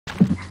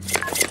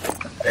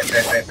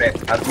Prep.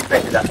 Aku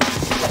prep juga.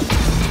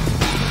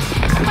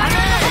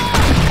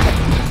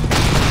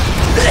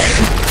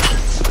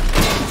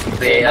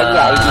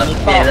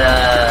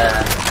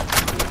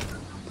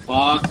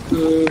 Fuck.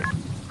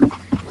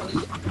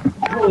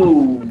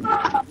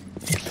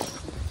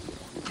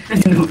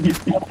 No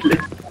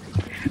discipline.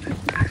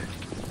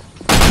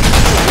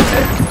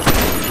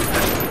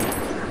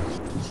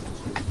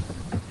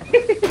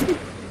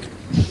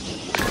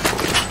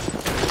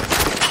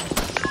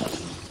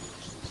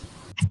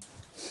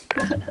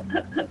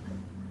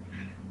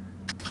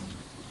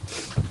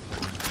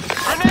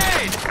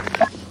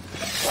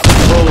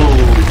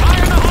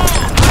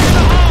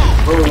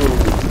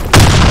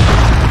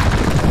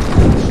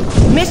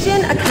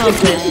 Mission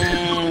accomplished.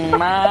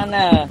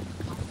 Mana?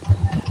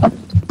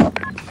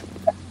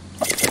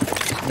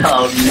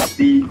 Now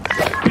Misty.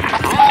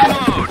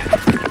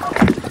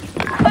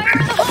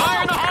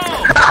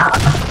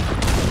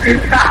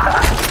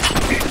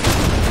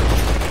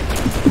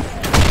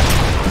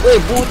 Weh,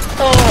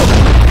 buto.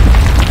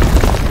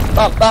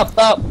 Top.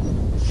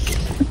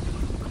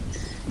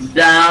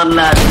 Down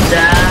lah.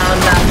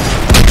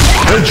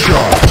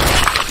 Headshot.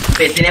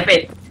 Pit, sini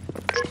Pit.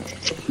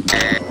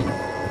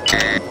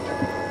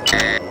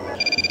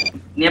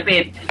 Ni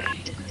Pit.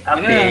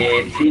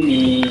 Apit,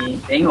 sini.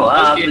 Tengok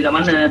lah aku dekat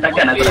mana.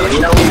 Takkan aku tak bagi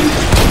tahu.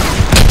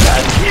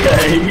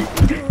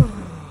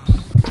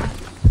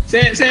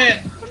 Set.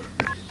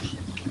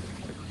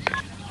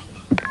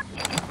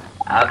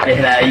 Habis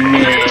lah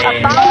ini.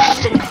 A bomb has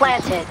been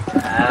planted.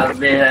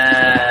 Habis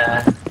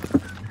lah.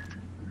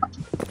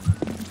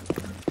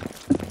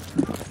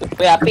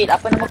 Weh, Apit,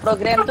 apa nama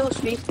program tu?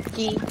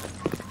 Swifty.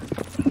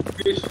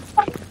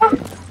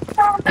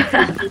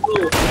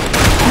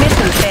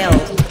 Mission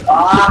failed.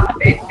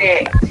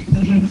 Petik.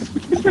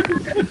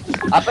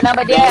 Apa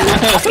nama dia?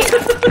 Apit.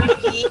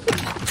 Swifty.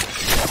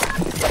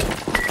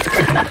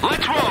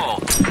 Let's roll.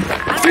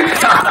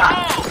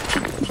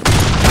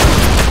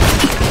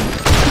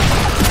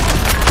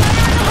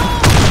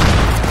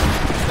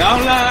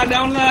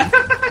 Down lah.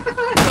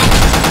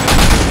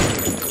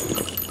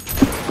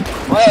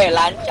 Weh,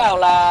 lancau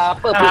lah.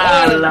 Apa pun?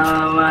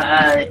 Alamak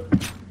ai.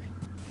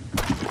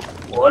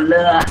 Bola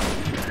lah.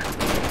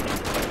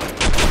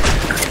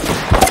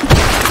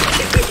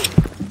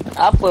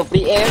 Apa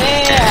free air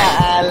ni?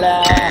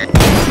 Alah.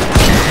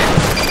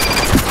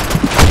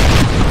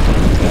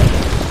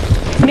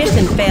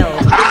 Mission failed.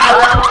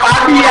 Alamak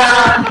dia.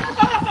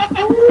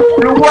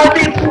 Luar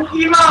ni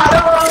Pukima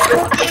tu.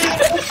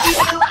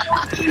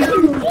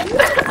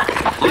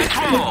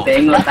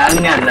 Tengok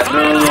tangan lah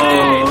bro.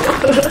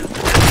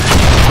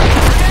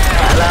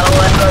 Tak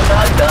lawan kau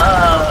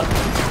takut.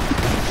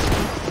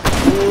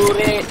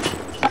 Burik.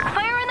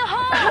 Fire in the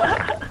hole.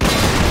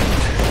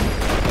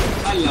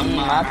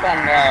 Alamak. Makan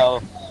kau.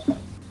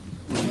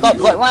 Top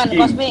got one,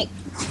 Cosmic.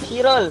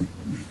 Hero.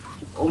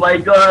 Oh my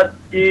god,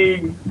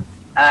 King.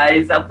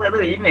 Siapa tu?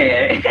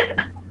 Email.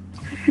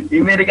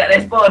 Email dekat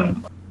respon.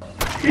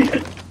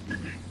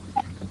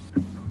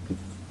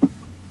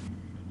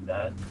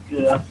 Dah ke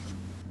lah.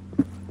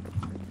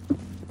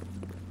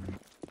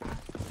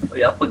 Oh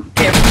ya, apa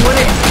camp semua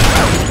ni?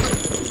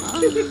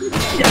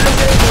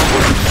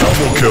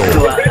 Double kill.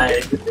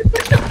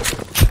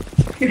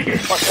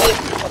 Pot clip.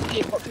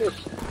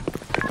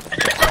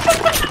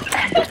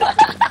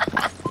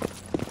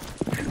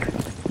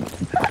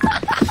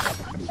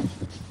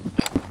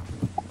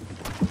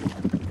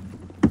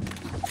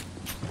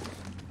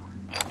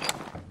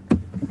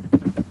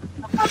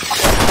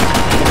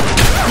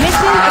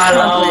 Mission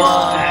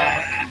accomplished.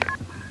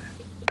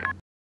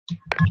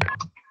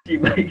 Si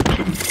baik.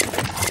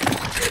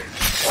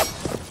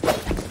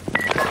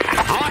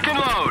 Lock and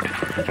load.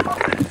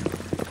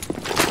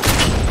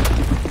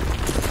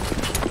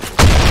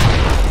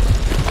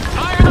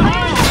 Fire in the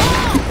hole.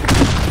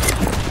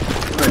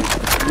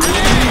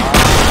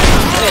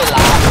 Eh,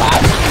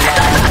 lapan.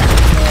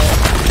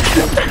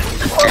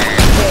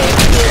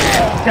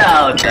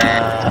 Down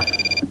lah.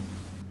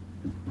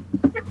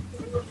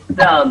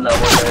 Down lah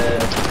bola.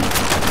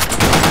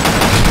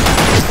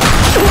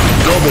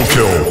 Double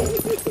kill.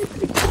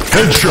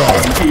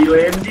 Headshot.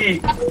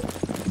 OMG.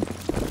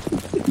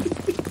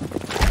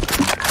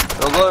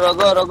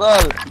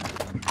 Rogol.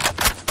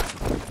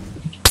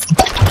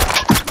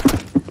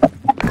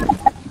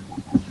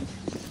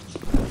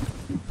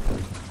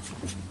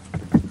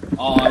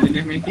 Oh,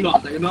 jenis main keluar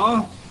tak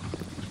kena.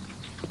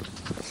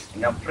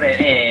 Dengan Fred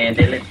ni,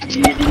 dia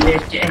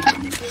leceh.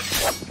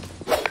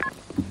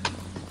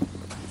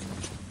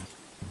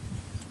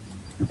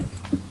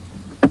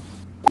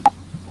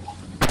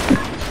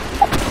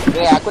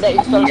 Weh, aku dah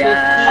install Ya.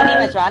 Swifty ni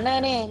macam mana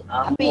ni?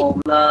 Apit. Apa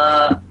pula?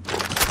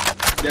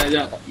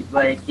 Sekejap.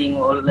 Viking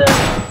Ola.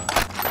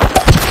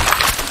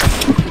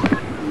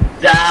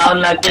 Down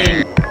lah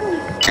King.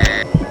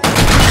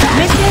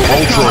 Mission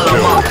Ultra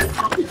kill.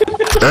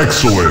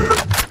 Excellent.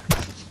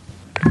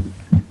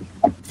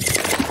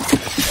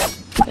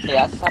 Eh,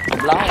 asap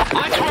belah.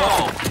 Let's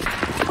roll.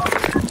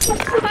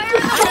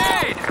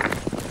 Grenade.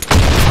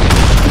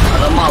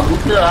 Alamak,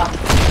 buta lah.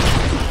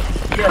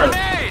 Ya.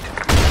 Grenade.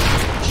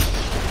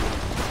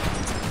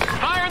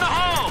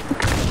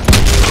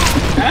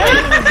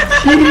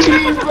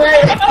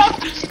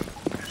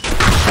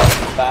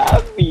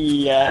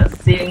 Babi ya.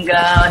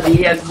 Singgah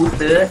dia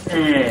buta.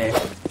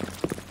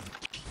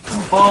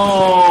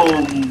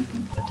 Boom.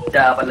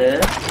 Dah pala.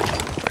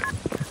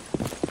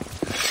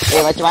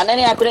 Macam mana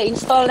ni? Aku dah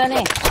install dah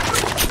ni.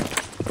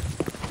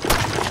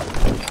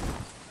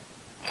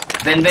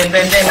 Ben,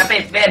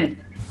 Apis, Ben.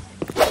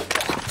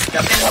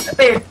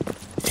 Apis.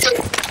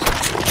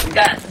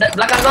 Dekat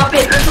belakang kau,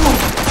 Apis. Tu.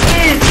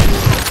 Apis.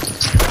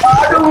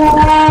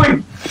 Aduh.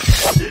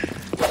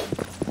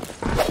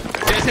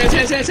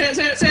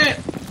 Set.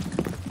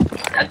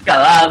 Cakap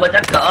lah, kau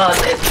cakap lah.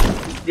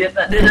 Dia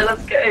tak ada dalam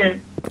Skype.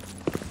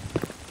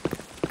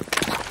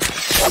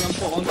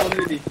 Nampak orang kau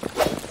tadi.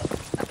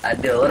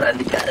 Ada orang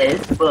dekat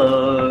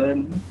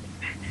respon.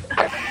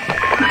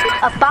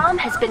 A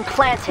bomb has been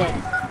planted.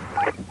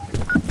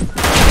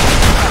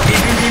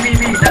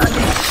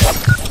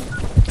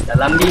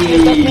 Dalam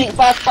ni. Cosmic,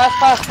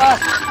 fast.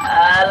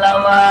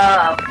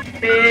 Alamak.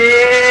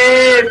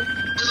 Pip.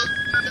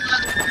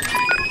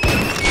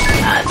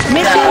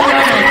 Mission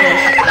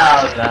accomplished.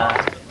 Tahu lah.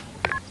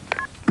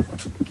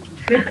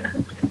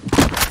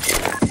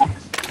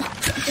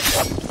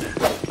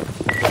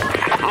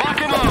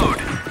 Lock and load.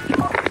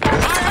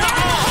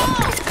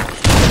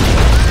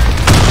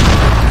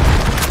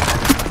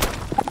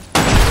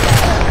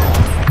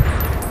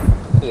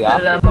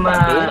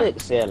 Alamak.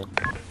 Sel.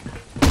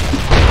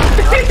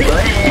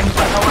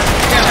 Empat kawan.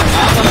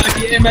 Apa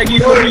lagi bagi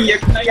free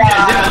aku nak ingat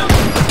je.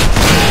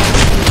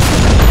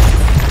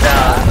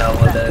 Dah lah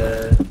mula.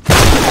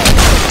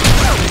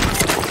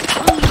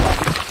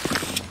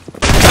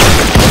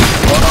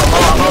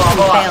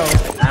 Bawa.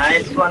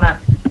 Nice one lah.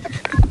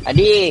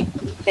 Adi,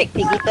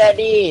 taktik kita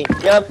Adi.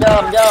 Jom.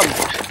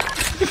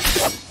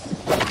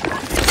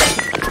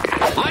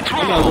 Let's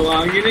Mana roll.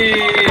 orang gini?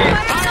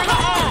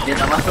 Dia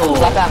tak masuk.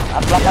 Belakang.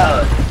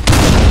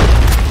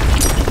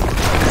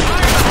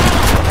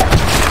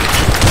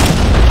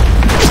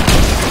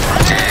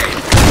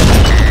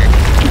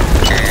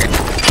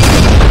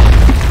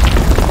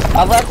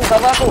 Cover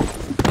aku.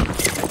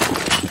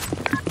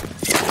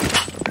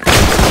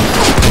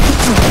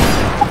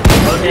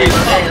 Okay.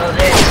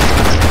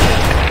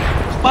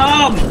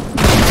 Pam.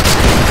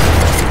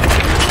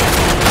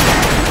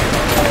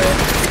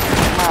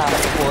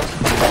 Mampus.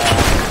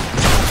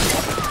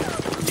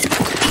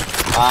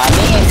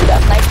 Ni budak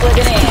sniper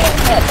je ni.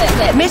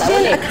 Set.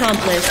 Mission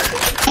accomplished.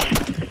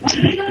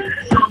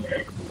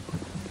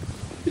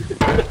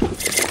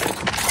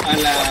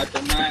 Alah,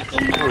 tomat.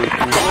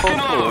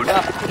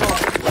 Dah.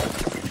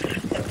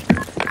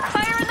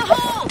 Fire in the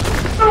hole!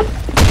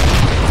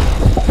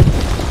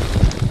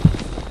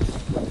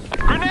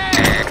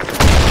 Grenade.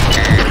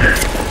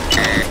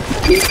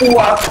 Itu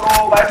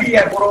aku babi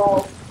ya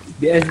bro.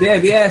 BS.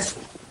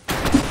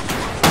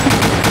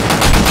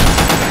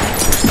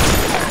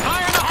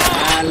 Fire in the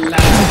hole.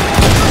 Alah.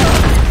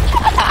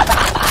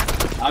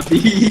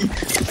 Abi.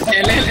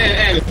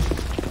 L.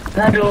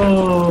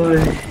 Aduh.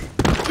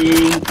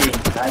 King.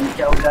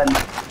 Hancurkan.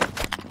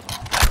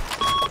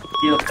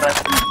 Kill keras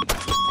ni.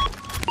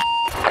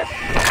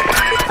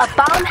 A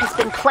bomb has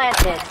been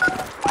planted.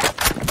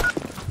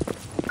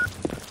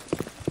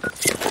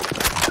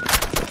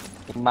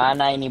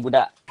 Mana ini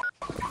budak?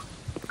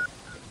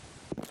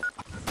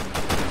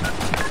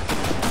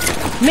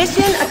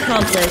 Mission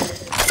accomplished.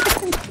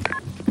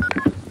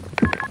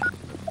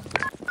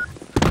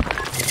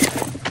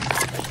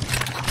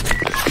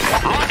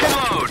 Lock and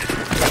load.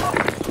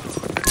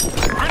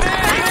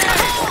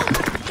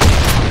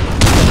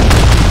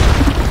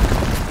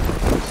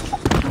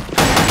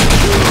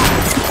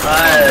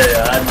 Hai,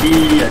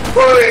 Adi.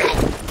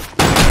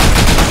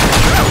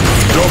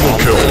 Double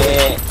kill.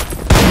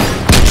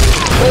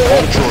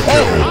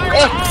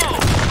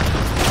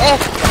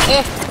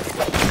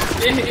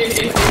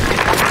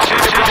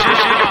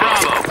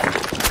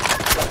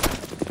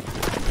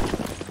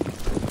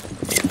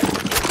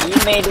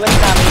 Email 26.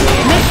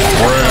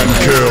 Grand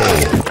kill.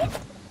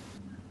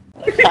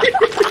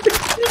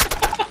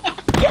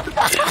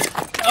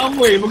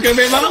 Amboi, bukan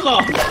main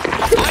marah.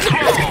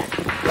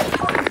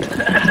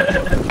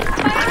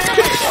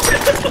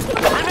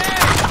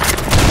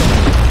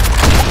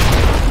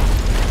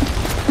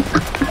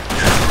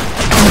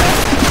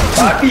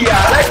 Babi ya,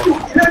 laju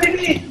gila dia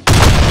ni.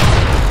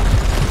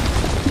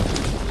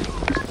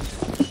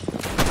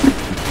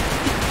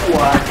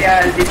 Wah, dia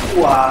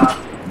kuah.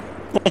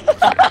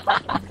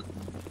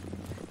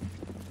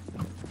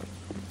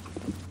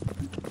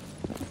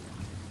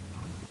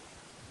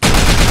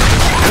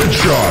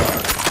 Headshot.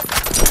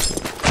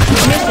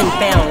 Mission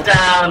failed.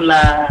 Down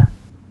lah.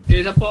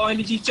 Siapa orang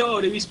yang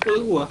dicicau, dia whisper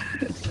aku lah.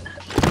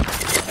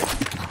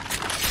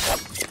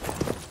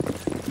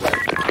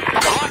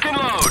 Lock and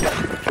load.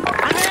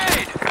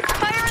 Grenade.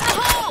 Fire in the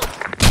hole!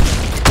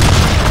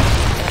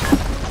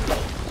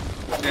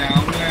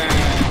 Jangan.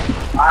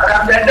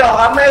 Arab dadah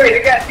ramai weh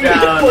dekat sini.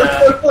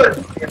 Full.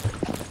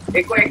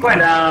 Ekor.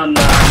 Down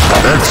lah.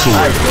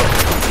 Excellent.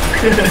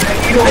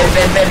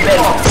 Ben.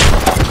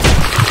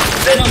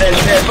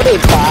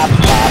 Pap.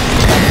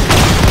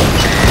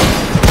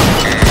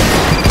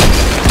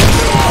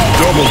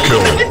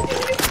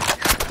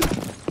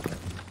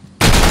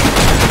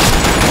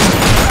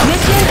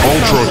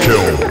 Ultra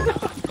kill.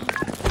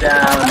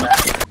 Down.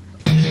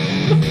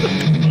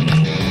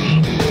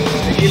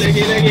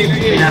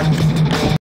 Lagi. Ya.